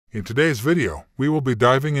In today's video, we will be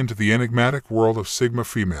diving into the enigmatic world of Sigma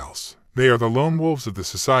females. They are the lone wolves of the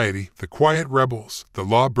society, the quiet rebels, the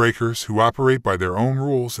lawbreakers who operate by their own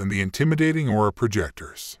rules, and the intimidating aura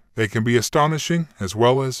projectors. They can be astonishing as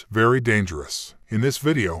well as very dangerous. In this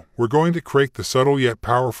video, we're going to crate the subtle yet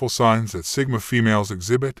powerful signs that Sigma females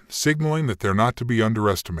exhibit, signaling that they're not to be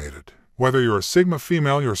underestimated. Whether you're a Sigma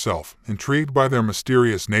female yourself, intrigued by their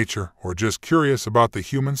mysterious nature, or just curious about the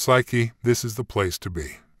human psyche, this is the place to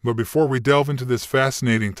be. But before we delve into this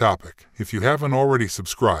fascinating topic, if you haven't already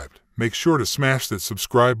subscribed, make sure to smash that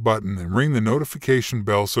subscribe button and ring the notification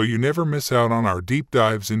bell so you never miss out on our deep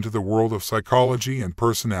dives into the world of psychology and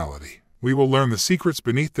personality. We will learn the secrets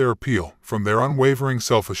beneath their appeal, from their unwavering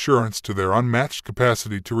self-assurance to their unmatched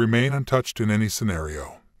capacity to remain untouched in any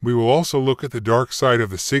scenario. We will also look at the dark side of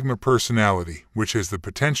the Sigma personality, which has the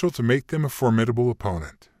potential to make them a formidable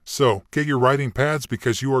opponent. So, get your writing pads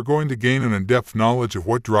because you are going to gain an in-depth knowledge of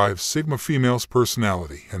what drives Sigma females'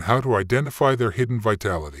 personality and how to identify their hidden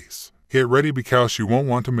vitalities. Get ready because you won't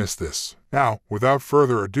want to miss this. Now, without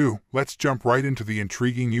further ado, let's jump right into the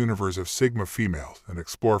intriguing universe of Sigma females and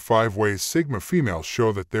explore 5 ways Sigma females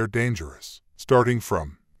show that they're dangerous. Starting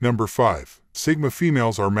from number 5. Sigma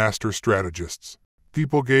females are master strategists.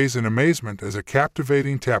 People gaze in amazement as a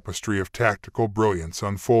captivating tapestry of tactical brilliance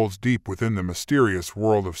unfolds deep within the mysterious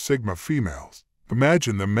world of Sigma females.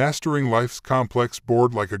 Imagine them mastering life's complex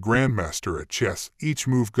board like a grandmaster at chess, each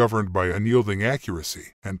move governed by unyielding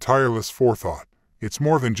accuracy and tireless forethought. It's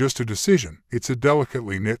more than just a decision, it's a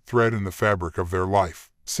delicately knit thread in the fabric of their life.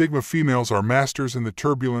 Sigma females are masters in the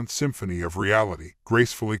turbulent symphony of reality,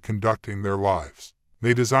 gracefully conducting their lives.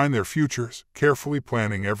 They design their futures, carefully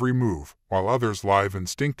planning every move, while others live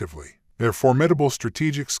instinctively. Their formidable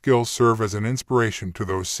strategic skills serve as an inspiration to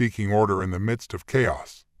those seeking order in the midst of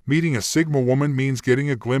chaos. Meeting a Sigma woman means getting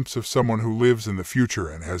a glimpse of someone who lives in the future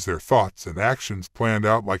and has their thoughts and actions planned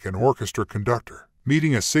out like an orchestra conductor.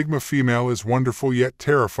 Meeting a Sigma female is wonderful yet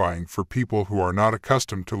terrifying for people who are not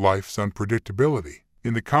accustomed to life's unpredictability.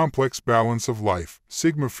 In the complex balance of life,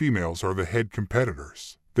 Sigma females are the head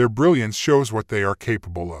competitors. Their brilliance shows what they are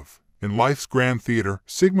capable of. In life's grand theater,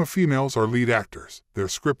 Sigma females are lead actors, their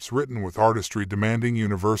scripts written with artistry demanding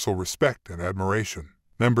universal respect and admiration.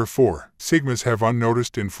 Number 4. Sigmas have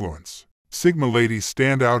unnoticed influence. Sigma ladies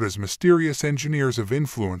stand out as mysterious engineers of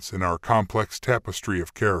influence in our complex tapestry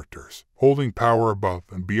of characters, holding power above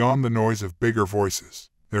and beyond the noise of bigger voices.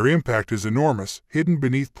 Their impact is enormous, hidden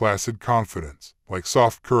beneath placid confidence, like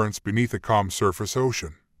soft currents beneath a calm surface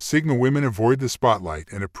ocean. Sigma women avoid the spotlight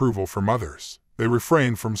and approval from others. They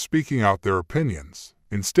refrain from speaking out their opinions.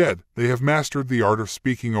 Instead, they have mastered the art of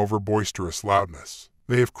speaking over boisterous loudness.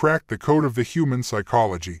 They have cracked the code of the human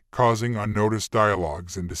psychology, causing unnoticed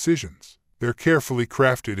dialogues and decisions. Their carefully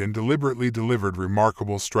crafted and deliberately delivered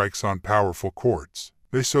remarkable strikes on powerful chords.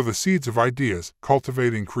 They sow the seeds of ideas,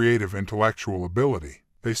 cultivating creative intellectual ability.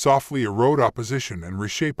 They softly erode opposition and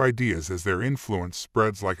reshape ideas as their influence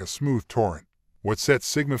spreads like a smooth torrent. What sets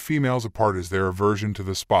Sigma females apart is their aversion to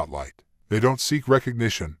the spotlight. They don't seek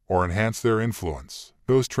recognition or enhance their influence.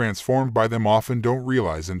 Those transformed by them often don't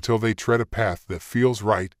realize until they tread a path that feels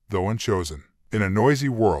right, though unchosen. In a noisy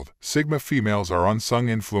world, Sigma females are unsung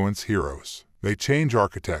influence heroes. They change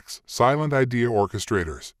architects, silent idea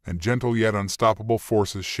orchestrators, and gentle yet unstoppable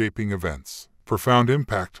forces shaping events. Profound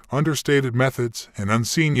impact, understated methods, and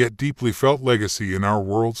unseen yet deeply felt legacy in our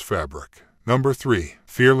world's fabric. Number 3.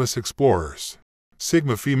 Fearless explorers.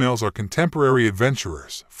 Sigma females are contemporary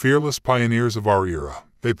adventurers, fearless pioneers of our era.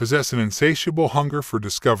 They possess an insatiable hunger for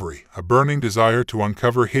discovery, a burning desire to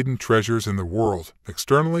uncover hidden treasures in the world,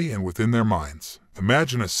 externally and within their minds.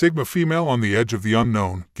 Imagine a Sigma female on the edge of the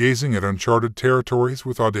unknown, gazing at uncharted territories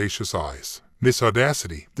with audacious eyes. This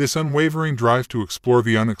audacity, this unwavering drive to explore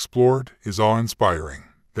the unexplored, is awe-inspiring.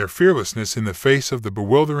 Their fearlessness in the face of the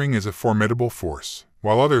bewildering is a formidable force.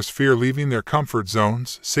 While others fear leaving their comfort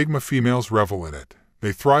zones, Sigma females revel in it.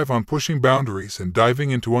 They thrive on pushing boundaries and diving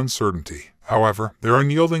into uncertainty. However, their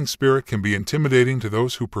unyielding spirit can be intimidating to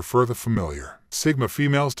those who prefer the familiar. Sigma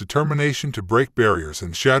females' determination to break barriers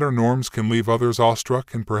and shatter norms can leave others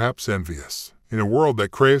awestruck and perhaps envious. In a world that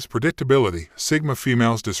craves predictability, Sigma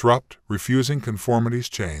females disrupt, refusing conformity's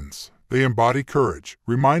chains. They embody courage,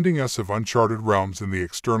 reminding us of uncharted realms in the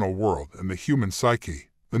external world and the human psyche.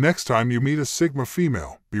 The next time you meet a Sigma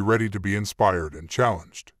female, be ready to be inspired and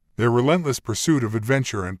challenged. Their relentless pursuit of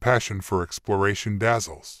adventure and passion for exploration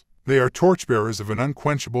dazzles. They are torchbearers of an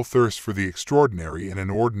unquenchable thirst for the extraordinary in an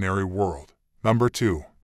ordinary world. Number 2.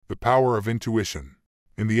 The power of intuition.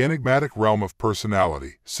 In the enigmatic realm of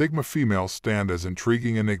personality, Sigma females stand as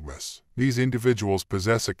intriguing enigmas. These individuals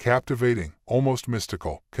possess a captivating, almost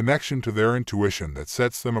mystical, connection to their intuition that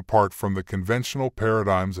sets them apart from the conventional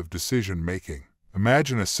paradigms of decision-making.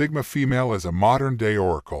 Imagine a Sigma female as a modern-day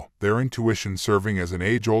oracle, their intuition serving as an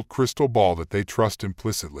age-old crystal ball that they trust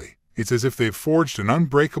implicitly. It's as if they've forged an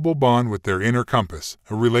unbreakable bond with their inner compass,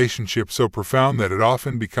 a relationship so profound that it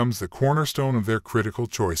often becomes the cornerstone of their critical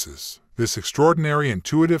choices. This extraordinary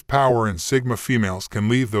intuitive power in Sigma females can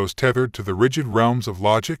leave those tethered to the rigid realms of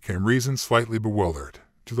logic and reason slightly bewildered.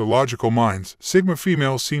 To the logical minds, Sigma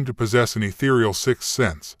females seem to possess an ethereal sixth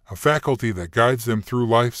sense, a faculty that guides them through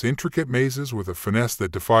life's intricate mazes with a finesse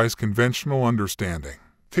that defies conventional understanding.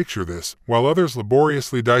 Picture this: while others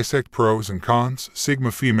laboriously dissect pros and cons,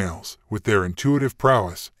 Sigma females, with their intuitive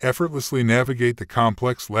prowess, effortlessly navigate the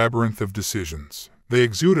complex labyrinth of decisions. They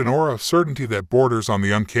exude an aura of certainty that borders on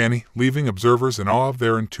the uncanny, leaving observers in awe of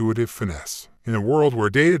their intuitive finesse. In a world where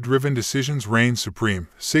data-driven decisions reign supreme,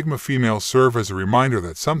 Sigma females serve as a reminder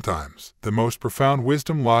that sometimes the most profound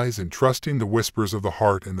wisdom lies in trusting the whispers of the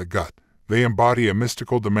heart and the gut. They embody a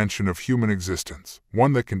mystical dimension of human existence,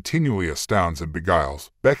 one that continually astounds and beguiles,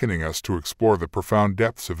 beckoning us to explore the profound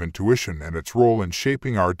depths of intuition and its role in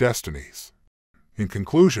shaping our destinies. In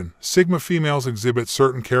conclusion, Sigma females exhibit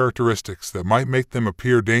certain characteristics that might make them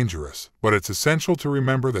appear dangerous, but it's essential to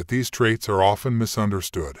remember that these traits are often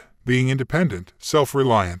misunderstood. Being independent,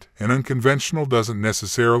 self-reliant, and unconventional doesn't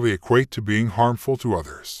necessarily equate to being harmful to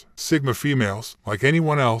others. Sigma females, like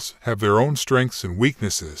anyone else, have their own strengths and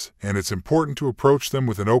weaknesses, and it's important to approach them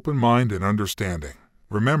with an open mind and understanding.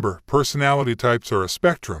 Remember, personality types are a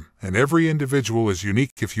spectrum, and every individual is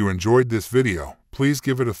unique. If you enjoyed this video, please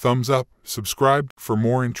give it a thumbs up, subscribe for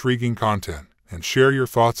more intriguing content, and share your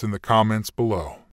thoughts in the comments below.